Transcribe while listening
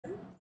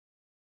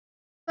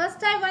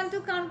First, I want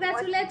to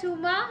congratulate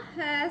Uma.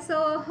 So,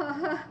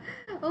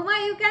 Uma,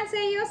 you can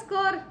say your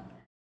score.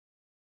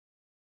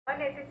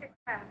 186,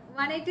 ma'am.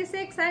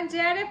 186 and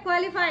JRF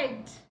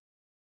qualified.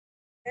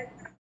 Yes.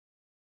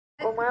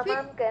 Uma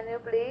ma'am, can you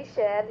please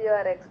share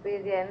your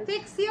experience?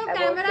 Fix your about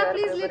camera, your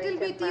please. Little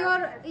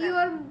preparation, bit.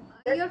 ma'am?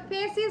 Your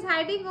face is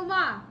hiding,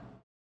 Uma.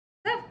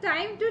 Have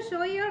time to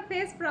show your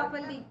face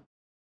properly.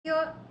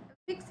 Your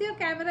fix your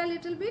camera a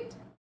little bit.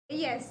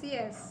 Yes,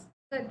 yes.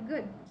 Good,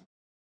 good.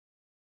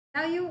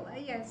 Now you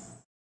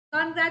yes.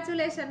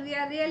 Congratulations. We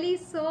are really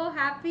so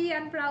happy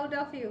and proud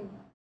of you.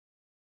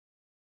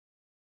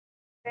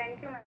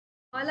 Thank you, ma'am.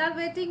 All are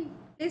waiting.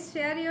 Please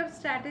share your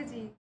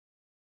strategy.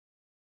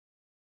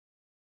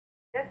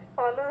 Just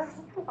follow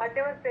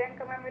whatever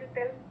Priyanka ma'am will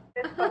tell.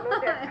 Just follow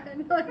that.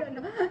 No.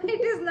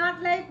 It is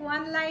not like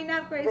one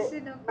liner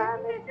question. Okay?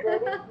 Ma'am, it's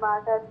very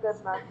smart answer,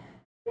 ma'am.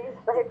 Please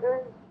try to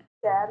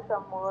share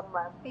some more,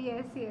 ma'am.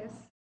 Yes,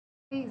 yes.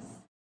 Please.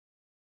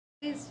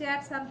 Please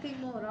share something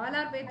more. All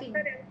are waiting.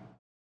 Sir,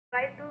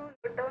 try to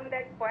note down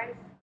that points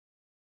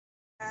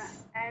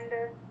and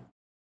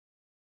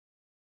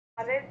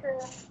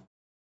always.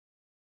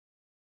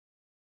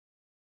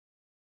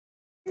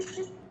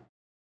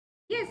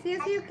 Yes,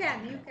 you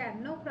can. You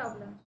can. No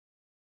problem.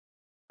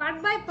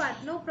 Part by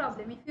part, no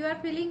problem. If you are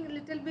feeling a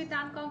little bit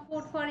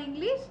uncomfort for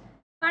English,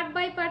 part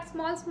by part,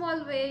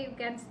 small way you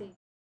can say.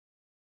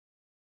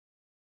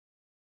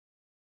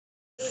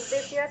 Is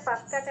this your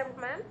first attempt,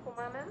 ma'am?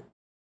 Uma ma'am?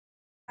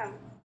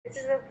 This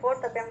is the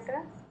fourth attempt.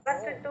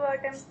 First two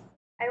attempts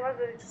I was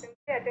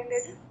simply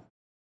attended.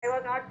 I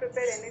was not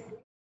prepared anything.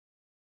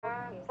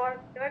 For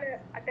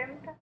third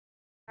attempt,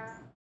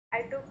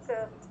 I took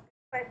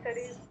my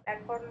studies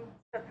platform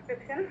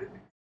subscription.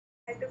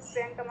 I took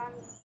Priyanka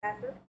ma'am's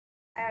classes.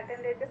 I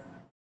attended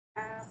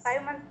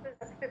 5 months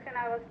subscription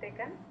I was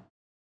taken.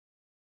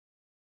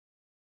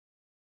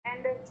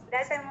 And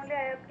that time only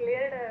I have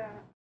cleared,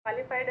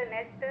 qualified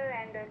NET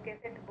and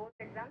KCET both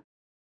exams.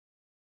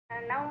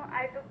 And now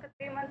I took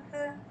 3 months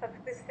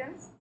subscription.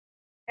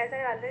 As I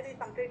already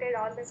completed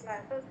all the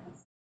classes,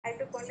 I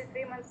took only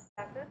 3 months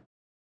classes.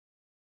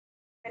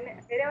 And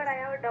wherever I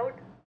have a doubt,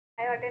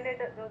 I have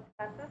attended those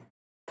classes.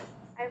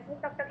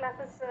 Most of the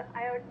classes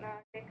I have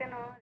taken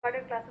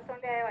recorded classes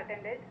only I have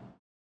attended.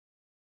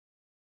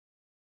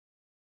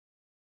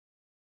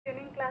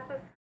 Evening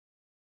classes,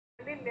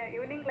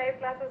 evening live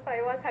classes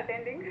I was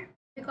attending.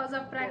 Because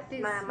of practice.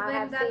 Yes, ma'am, I when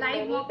have the seen live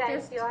many mock times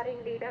test, you are in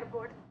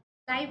leaderboard.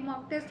 live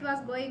mock test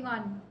was going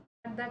on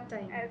at that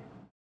time. Yes.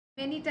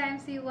 Many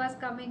times he was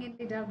coming in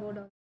leaderboard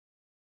also.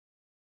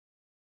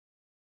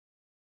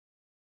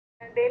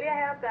 Daily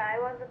I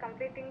was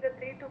completing the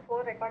 3 to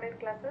 4 recorded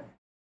classes,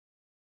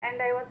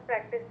 and I was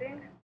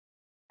practicing,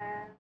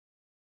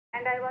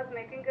 and I was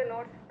making the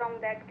notes from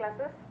that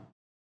classes.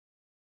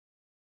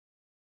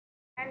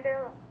 And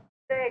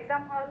the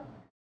exam hall,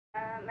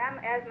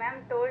 as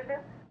ma'am told,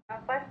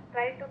 first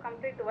try to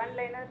complete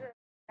one-liner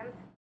exams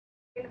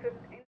in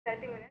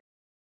 30 minutes.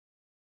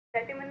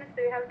 30 minutes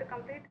you have to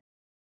complete.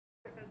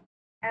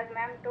 As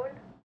ma'am told,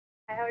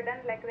 I have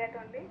done like that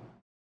only,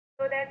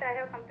 so that I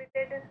have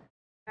completed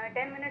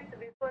 10 minutes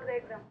before the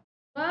exam.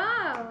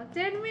 Wow,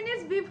 10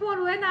 minutes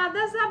before, when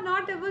others are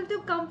not able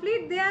to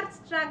complete, they are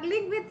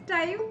struggling with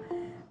time.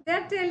 They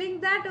are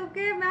telling that,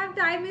 okay, ma'am,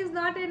 time is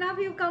not enough.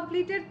 You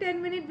completed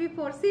 10 minutes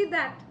before. See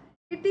that.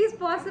 It is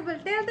possible.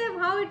 Tell them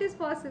how it is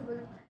possible.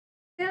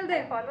 Tell I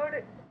them.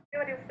 followed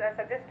whatever you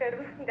suggested.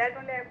 That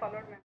only I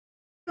followed, ma'am.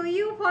 So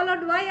you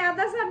followed. Why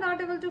others are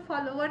not able to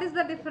follow? What is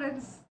the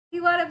difference?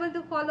 You are able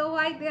to follow.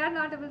 Why they are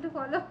not able to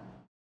follow?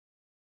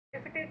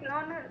 If it is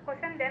known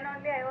question, then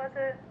only I was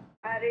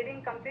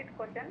reading complete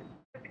question.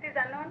 If it is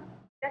unknown,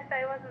 just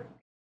I was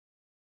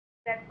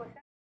that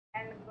question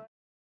and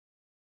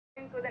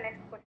going to the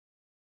next question.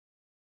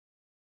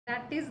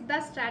 That is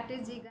the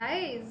strategy,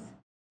 guys.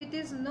 If it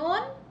is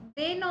known,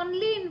 then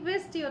only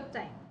invest your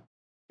time.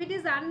 If it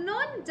is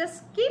unknown,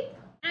 just skip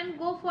and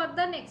go for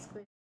the next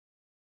question.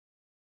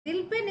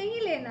 दिल पे नहीं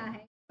लेना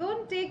है.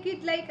 Don't take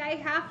it like I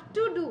have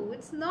to do.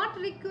 It's not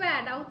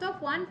required. Out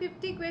of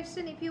 150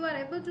 question, if you are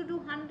able to do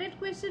 100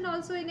 question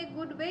also in a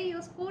good way,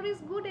 your score is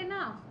good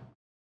enough.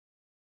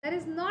 That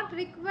is not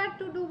required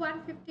to do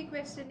 150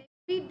 question.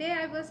 Every day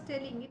I was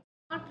telling, it's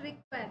not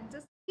required.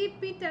 Just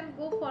keep it and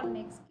go for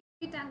next.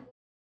 Keep it and go.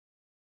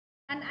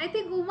 And I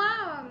think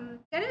Uma,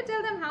 can you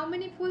tell them how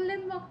many full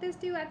length mock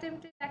tests you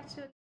attempted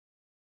actually?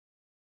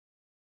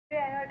 I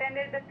have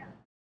attended the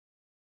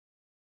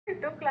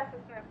 2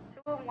 classes, ma'am,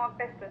 2 mock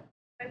tests.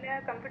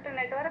 One computer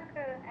network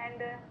and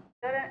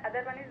the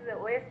other one is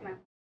OS, ma'am.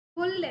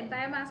 Full length.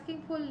 I am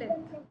asking full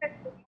length.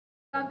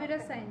 Computer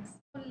science.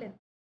 Full length.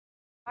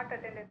 Not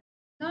attended.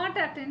 Not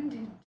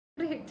attended.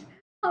 Great.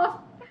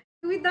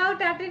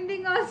 Without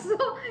attending also,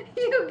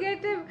 you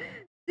get a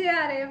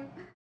JRF.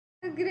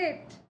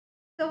 Great.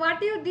 So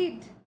what you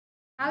did,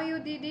 how you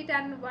did it,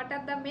 and what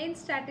are the main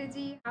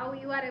strategy, how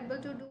you are able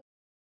to do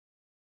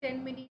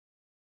 10 minutes.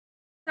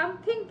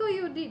 Something to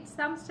you did,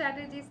 some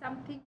strategy,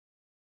 something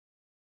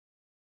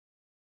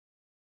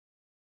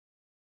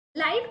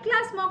Live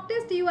class mock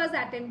test you was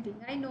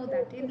attending. I know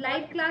that. In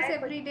live class DI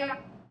every day.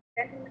 question,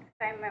 10 minutes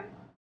time, ma'am.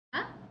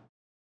 Huh?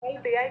 All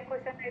DI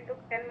question I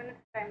took 10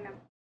 minutes time, ma'am.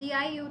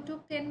 DI you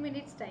took 10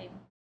 minutes time.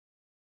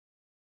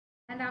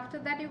 And after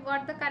that you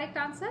got the correct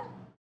answer?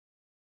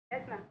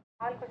 Yes, ma'am.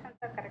 All questions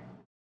are correct.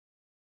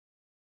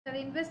 So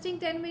investing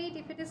 10 minutes,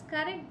 if it is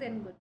correct,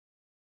 then good.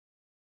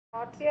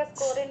 What's your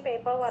score in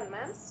paper 1,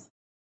 ma'am?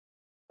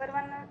 Paper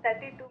 1,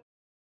 32.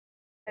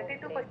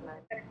 32 Okay, questions ma'am.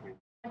 are correct, ma'am.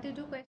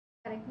 32 questions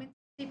correct means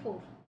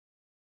 64.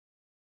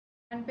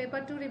 And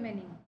paper 2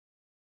 remaining.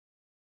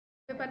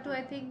 Paper 2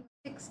 I think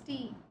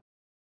 60,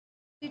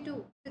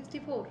 62,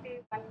 64,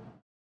 61.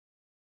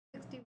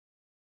 60.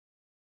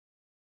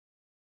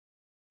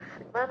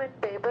 Ma'am, in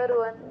paper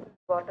 1,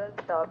 what are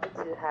the topics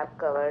you have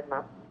covered,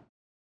 ma'am?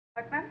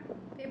 What, ma'am?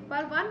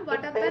 Paper 1, what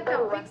In are the paper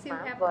 1, topics you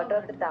ma'am, have what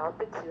are the covered?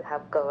 topics you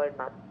have covered,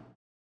 ma'am?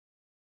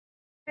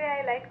 Today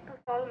I like to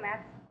solve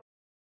maths.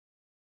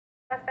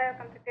 First I have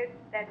completed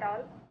that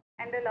all.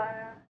 And the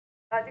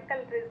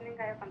logical reasoning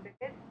I have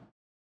completed.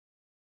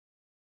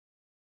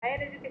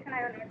 Higher education I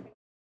have not finished.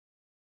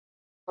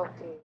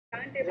 Okay.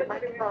 Can't able to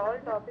Remaining remember. all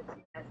topics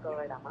you have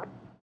covered, ma'am.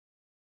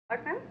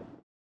 What, ma'am?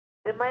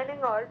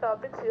 Remaining all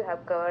topics you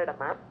have covered,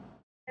 ma'am.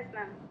 Yes,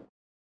 ma'am.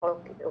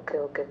 Okay,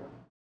 ma'am.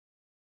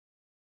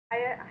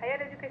 Higher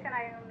education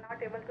I am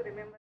not able to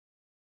remember.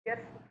 Yes.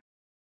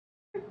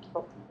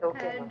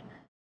 Okay, And ma'am.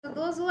 so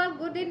those who are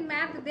good in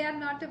math, they are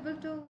not able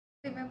to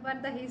remember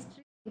the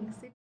history things.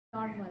 It's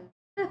normal.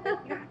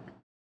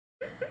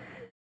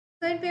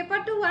 So in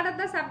paper 2, what are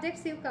the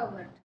subjects you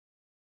covered?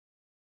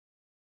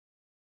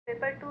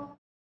 Paper 2.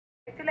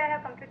 Actually, I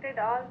have completed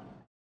all.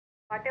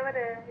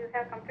 Whatever you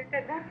have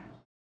completed,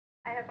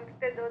 I have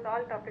completed those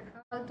all topics.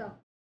 All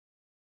topics.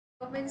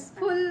 So means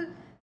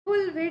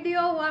full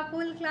video or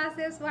full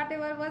classes,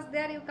 whatever was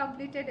there, you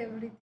completed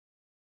everything.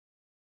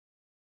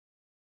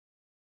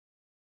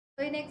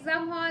 So in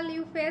exam hall,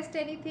 you faced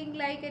anything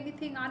like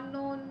anything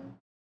unknown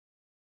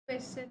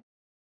question?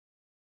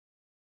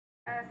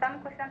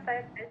 Some questions I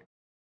have failed.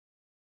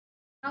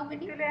 How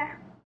many? Actually,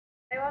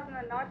 I was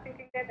not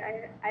thinking that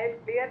I will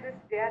clear this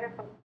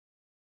JRF.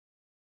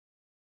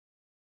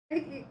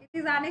 It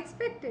is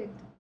unexpected.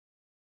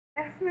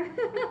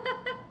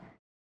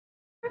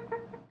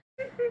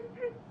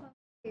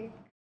 Okay,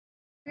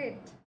 great.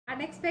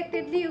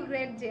 Unexpectedly, you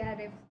read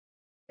JRF.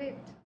 Great.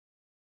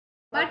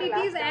 But it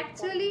is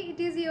actually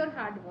your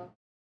hard work.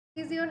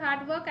 It is your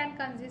hard work and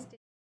consistency.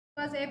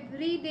 Because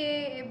every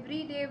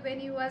day when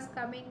you was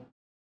coming,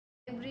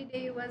 every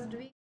day you was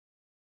doing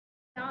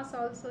class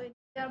also, in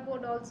your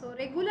board also.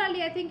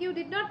 Regularly, I think you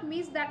did not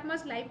miss that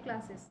much live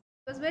classes.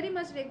 It was very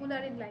much regular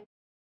in live.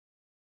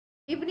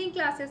 Evening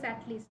classes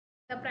at least.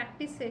 The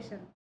practice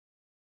session.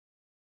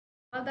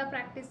 All the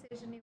practice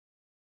session.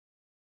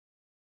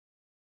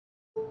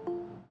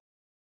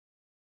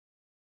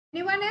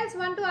 Anyone else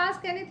want to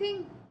ask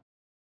anything?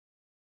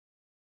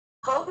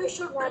 How we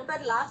should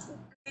prepare last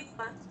week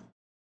first?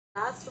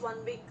 Last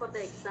 1 week for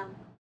the exam.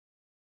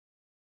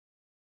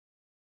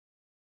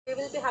 We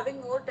will be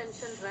having more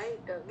tension, right?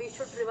 We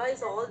should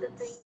revise all the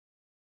things.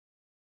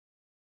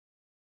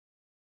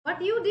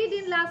 What you did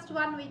in last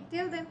 1 week?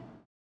 Tell them.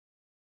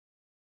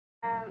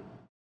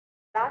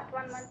 Last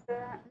 1 month.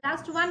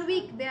 Last 1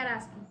 week they are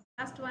asking.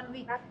 Last 1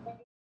 week.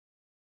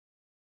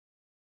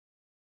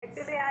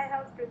 Actually, I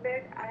have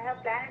prepared. I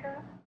have planned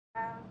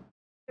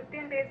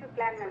 15 days of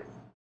plan, ma'am.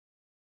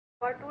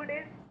 For 2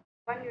 days,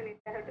 1 unit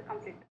I have to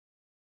complete.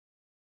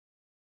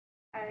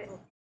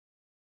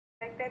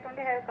 Like that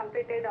only I have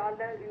completed all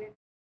the units.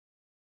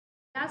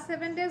 Last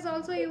 7 days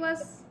also you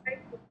was.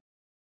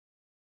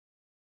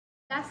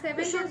 Last 7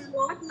 We days. should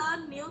not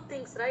learn new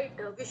things, right?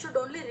 We should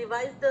only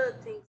revise the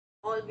things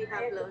all we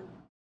have learned.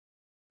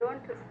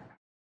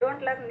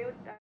 Don't learn new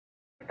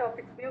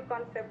topics, new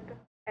concept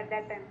at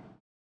that time.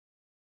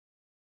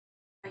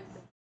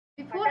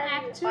 Before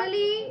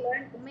actually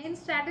main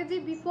strategy,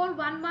 before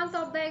 1 month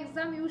of the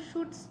exam, you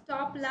should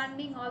stop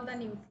learning all the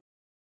new things.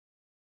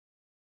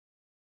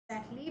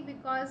 Exactly,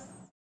 because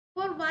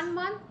for 1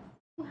 month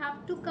you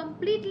have to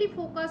completely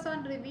focus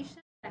on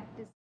revision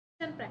practice.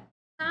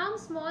 Some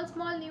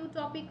small new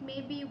topic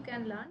maybe you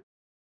can learn,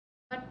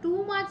 but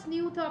too much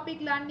new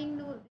topic learning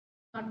is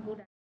not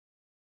good.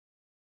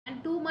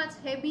 And too much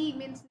heavy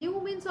means new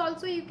means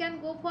also you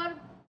can go for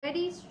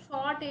very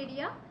short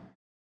area,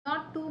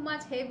 not too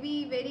much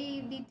heavy,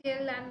 very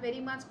detailed and very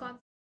much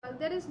conceptual.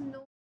 There is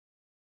no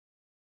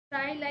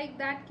try like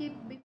that kid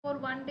before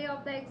 1 day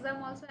of the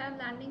exam also I am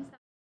learning something.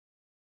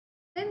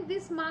 Then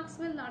these marks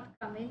will not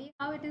come.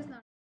 Anyhow it is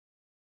not.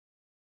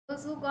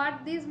 Those who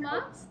got these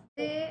marks,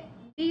 they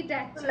did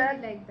actually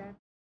like that.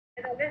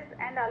 And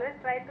always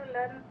try to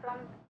learn from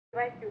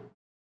UIQ.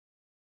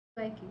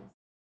 UIQs.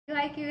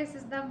 UIQs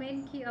is the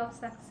main key of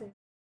success.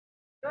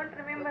 Don't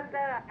remember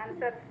the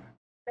answers.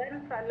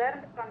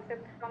 Learn the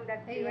concept from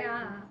that UIQ.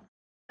 Yeah.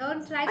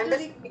 Don't try to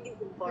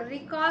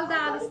recall the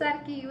answer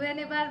key.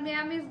 Whenever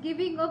ma'am is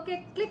giving,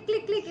 okay, click,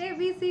 A,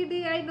 B, C,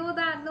 D, I know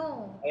that.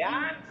 No.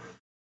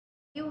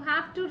 You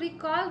have to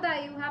recall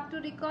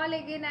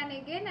again and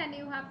again, and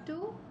you have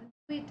to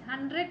Do it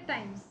 100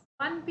 times.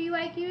 One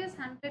PYQ is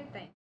 100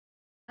 times.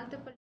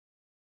 Multiple.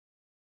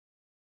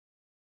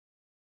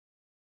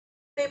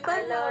 Paper,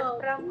 I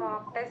learned from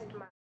mock test,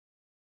 ma'am.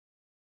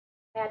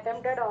 I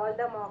attempted all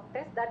the mock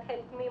tests. That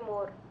helped me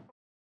more.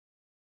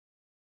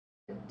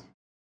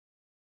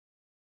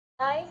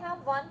 I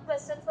have one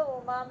question for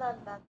Uma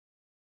ma'am.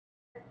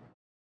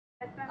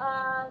 Yes,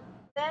 ma'am.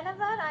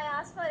 Whenever I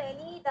ask for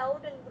any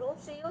doubt in group,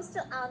 she used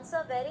to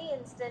answer very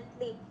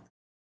instantly.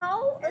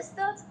 How is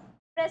the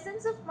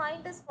presence of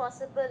mind is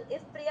possible?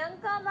 If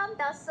Priyanka ma'am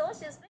does so,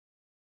 she's been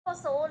for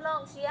so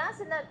long. She has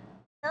in her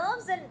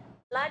nerves and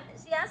blood.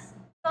 She has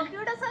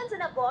computer science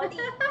in her body.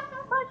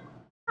 But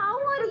how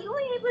are you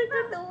able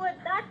to do it?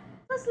 That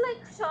was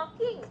like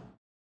shocking.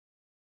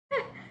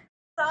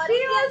 Sorry,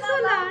 She Priyanka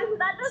also ma'am,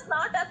 learned. that was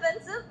not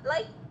offensive.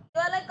 Like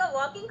you are like a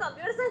walking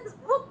computer science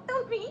book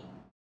to me.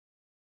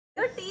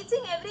 You're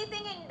teaching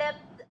everything in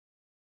depth.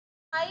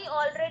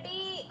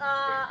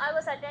 I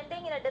was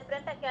attending in a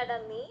different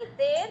academy.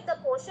 There, the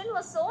portion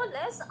was so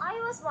less. I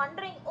was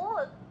wondering,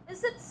 oh,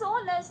 is it so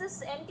less?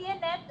 This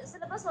NTA net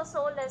syllabus was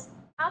so less.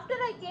 After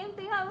I came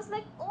to you, I was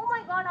like, oh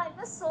my god, I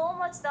missed so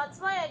much. That's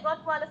why I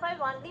got qualified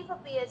only for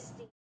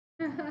PhD.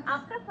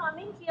 After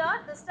coming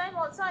here, this time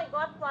also I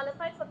got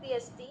qualified for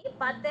PhD,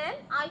 but then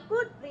I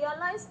could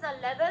realize the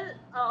level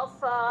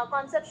of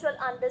conceptual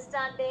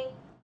understanding.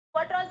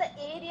 What are the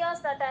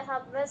areas that I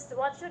have missed?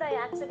 What should I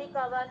actually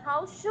cover?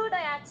 How should I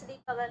actually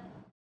cover?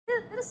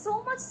 There is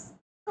so much,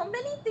 so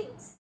many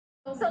things.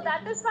 So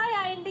that is why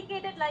I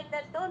indicated like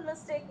that. Don't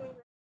mistake me.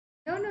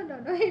 No.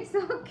 It's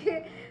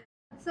okay.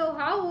 So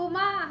how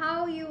Uma,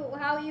 how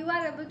you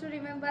are able to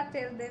remember?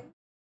 Tell them.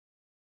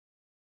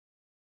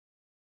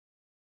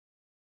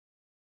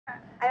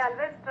 I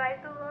always try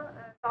to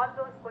solve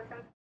those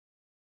questions.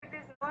 If it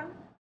is known,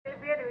 it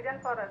will be a revision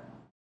for us.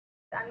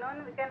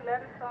 Unknown, we can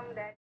learn from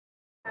that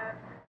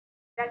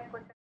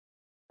question.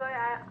 So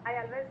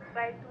I always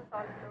try to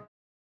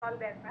solve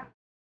that, ma'am.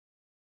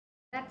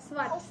 That's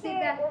what. See Okay,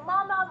 that.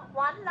 Uma ma'am,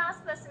 one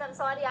last question. I'm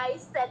sorry, I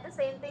said the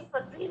same thing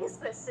for previous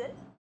question.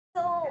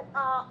 So,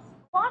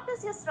 what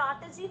is your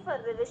strategy for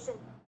revision?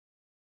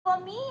 For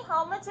me,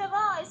 how much ever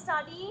I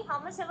study, how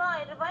much ever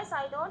I revise,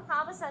 I don't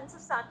have a sense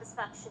of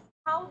satisfaction.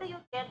 How do you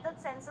get that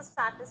sense of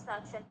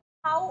satisfaction?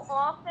 How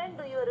often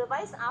do you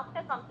revise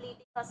after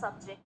completing a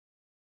subject?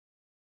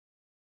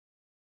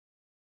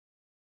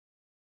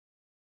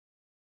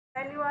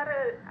 When you are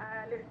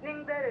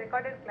listening the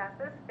recorded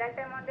classes, that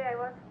time only I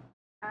was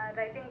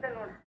writing the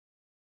notes.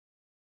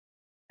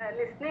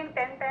 Listening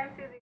 10 times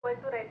is equal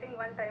to writing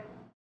 1 time.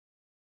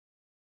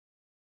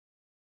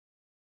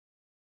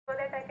 So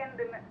that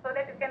so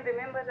that you can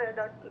remember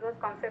those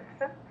concepts.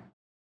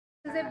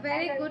 This is a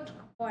very good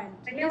point.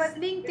 Whenever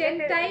Listening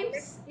 10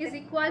 times is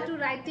equal to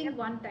writing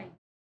 1 time.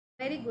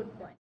 Very good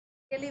point.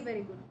 Really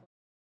very good point.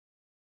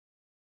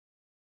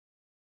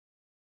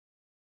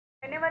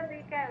 Whenever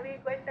we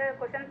get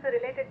questions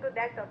related to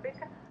that topic,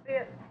 we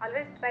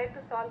always try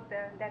to solve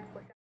that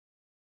question.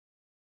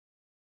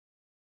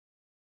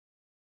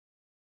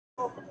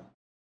 Okay.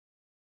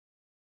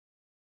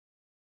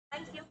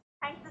 Thank you.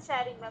 Thanks for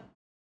sharing, ma'am.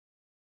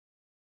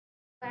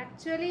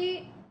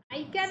 Actually,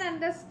 I can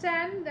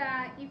understand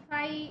if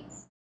I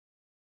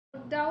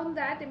put down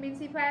that, it means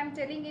if I am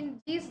telling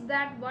in gist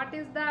that what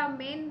is the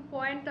main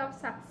point of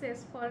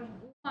success for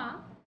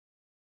Uma.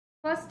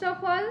 First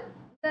of all,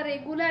 the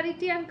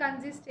regularity and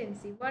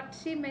consistency, what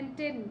she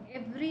maintained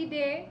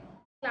everyday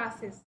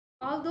classes.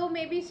 Although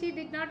maybe she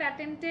did not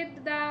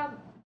attended the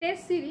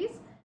test series,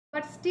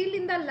 but still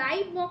in the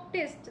live mock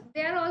test,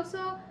 there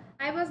also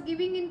I was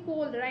giving in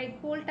poll,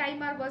 right? Poll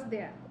timer was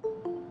there.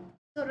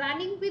 So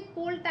running with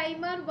poll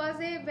timer was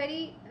a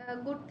very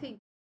good thing.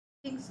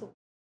 I think so.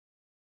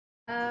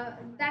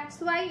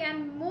 That's why,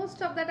 and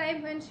most of the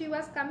time when she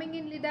was coming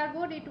in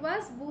leaderboard, it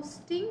was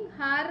boosting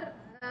her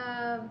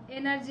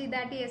energy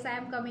that yes, I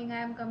am coming.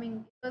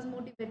 It was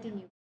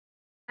motivating you.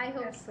 I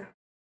hope so.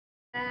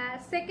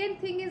 Second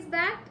thing is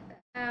that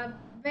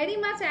very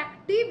much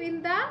active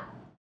in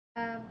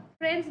the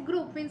friends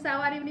group, means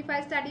our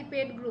unified study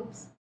paid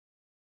groups.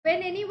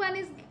 When anyone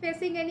is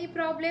facing any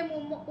problem,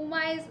 Uma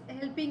is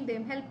helping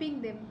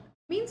them.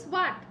 Means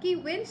what? Ki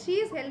when she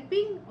is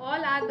helping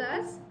all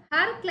others,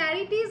 her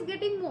clarity is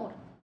getting more.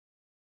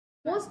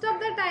 Most of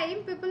the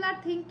time, people are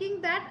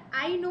thinking that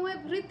I know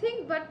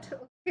everything, but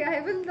okay,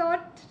 I will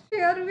not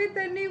share with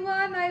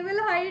anyone. I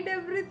will hide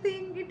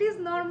everything. It is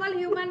normal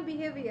human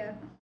behavior.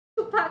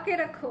 छुपा के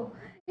रखो.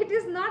 It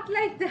is not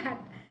like that.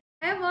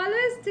 I am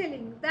always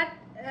telling that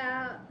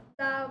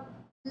the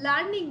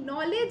learning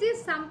knowledge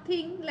is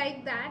something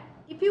like that.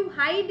 If you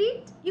hide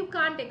it, you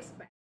can't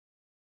expand.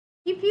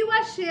 If you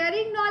are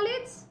sharing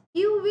knowledge,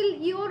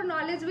 your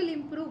knowledge will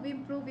improve.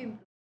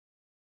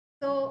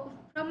 So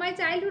from my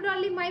childhood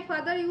only, my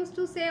father used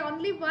to say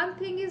only one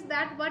thing is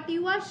that what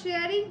you are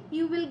sharing,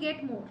 you will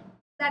get more.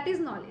 That is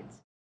knowledge.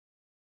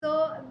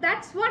 So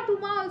that's what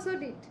Uma also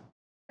did.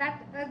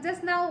 That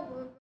just now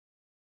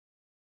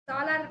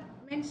all are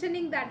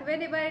mentioning that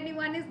whenever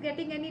anyone is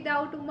getting any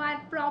doubt,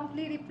 Uma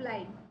promptly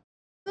replied.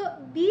 So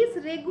these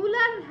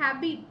regular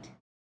habit,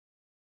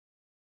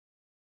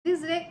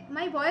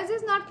 my voice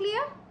is not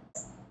clear.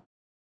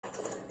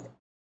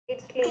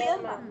 It's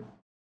clear, ma'am.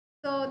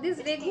 So this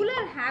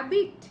regular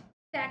habit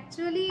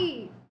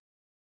actually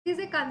is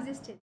a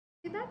consistency.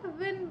 See that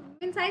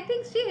means I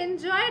think she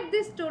enjoyed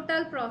this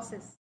total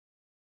process.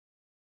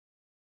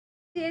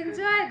 She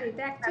enjoyed it.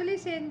 Actually,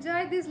 she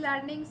enjoyed this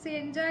learning. She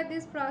enjoyed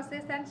this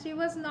process, and she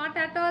was not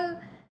at all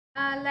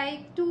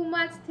like too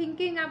much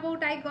thinking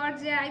about I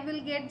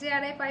will get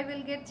JRF, I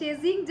will get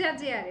chasing the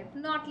JRF.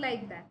 Not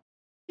like that.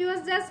 She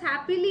was just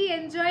happily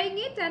enjoying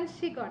it, and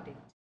she got it.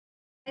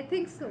 I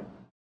think so,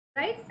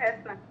 right? Yes,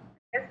 ma'am.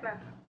 Yes, ma'am.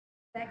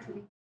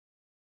 Exactly.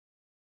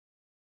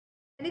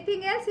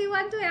 Anything else you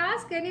want to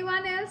ask?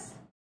 Anyone else?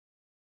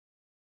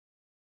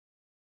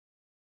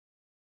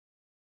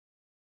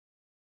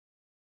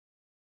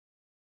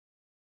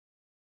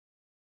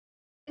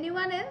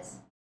 Anyone else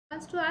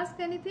wants to ask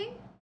anything?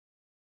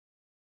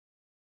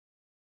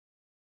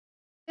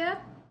 Yeah.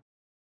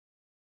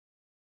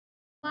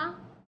 Ma?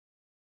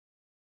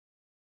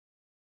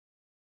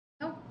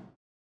 No.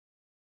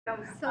 No.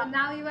 So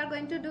now you are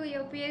going to do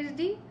your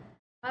PhD.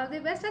 All the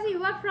best. And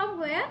you are from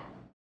where?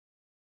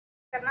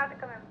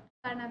 Karnataka, ma'am.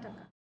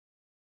 Karnataka.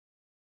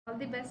 All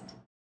the best.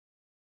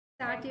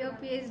 Start your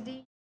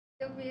PhD.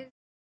 Your PhD.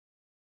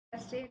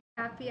 Stay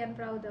happy and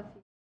proud of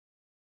you.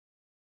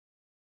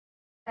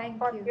 Thank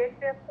For you.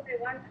 PhD,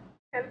 I want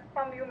help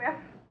from you, ma'am.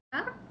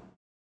 Huh?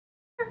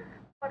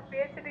 For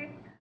PhD,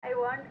 I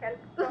want help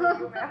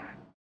from you, ma'am.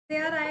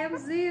 There I am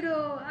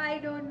zero. I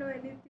don't know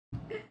anything.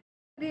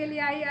 Really,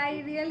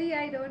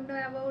 I don't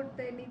know about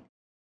anything.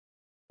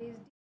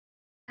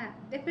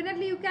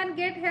 Definitely you can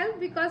get help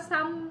because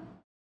some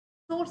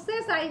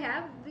sources I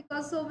have,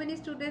 because so many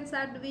students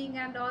are doing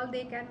and all,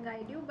 they can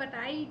guide you, but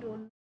I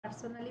don't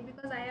personally,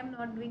 because I am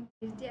not doing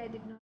PhD. I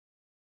did not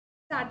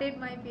started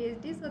my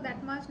PhD, so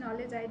that much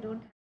knowledge I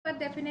don't have. But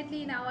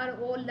definitely in our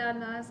old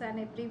learners and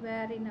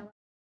everywhere in our,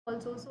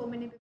 also so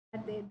many people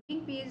that they're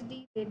doing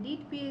PhD, they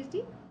did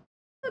PhD,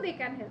 so they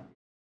can help.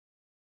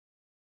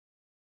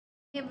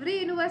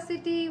 Every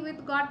university,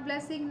 with God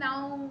blessing,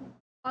 now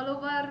all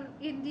over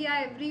India,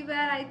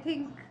 everywhere, I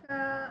think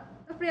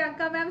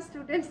Priyanka ma'am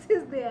students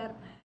is there,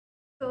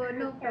 so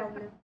no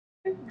problem.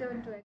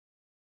 Don't worry.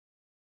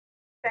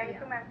 Thank Yeah.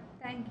 you, ma'am.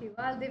 Thank you.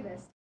 All the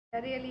best. I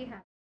really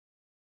happy.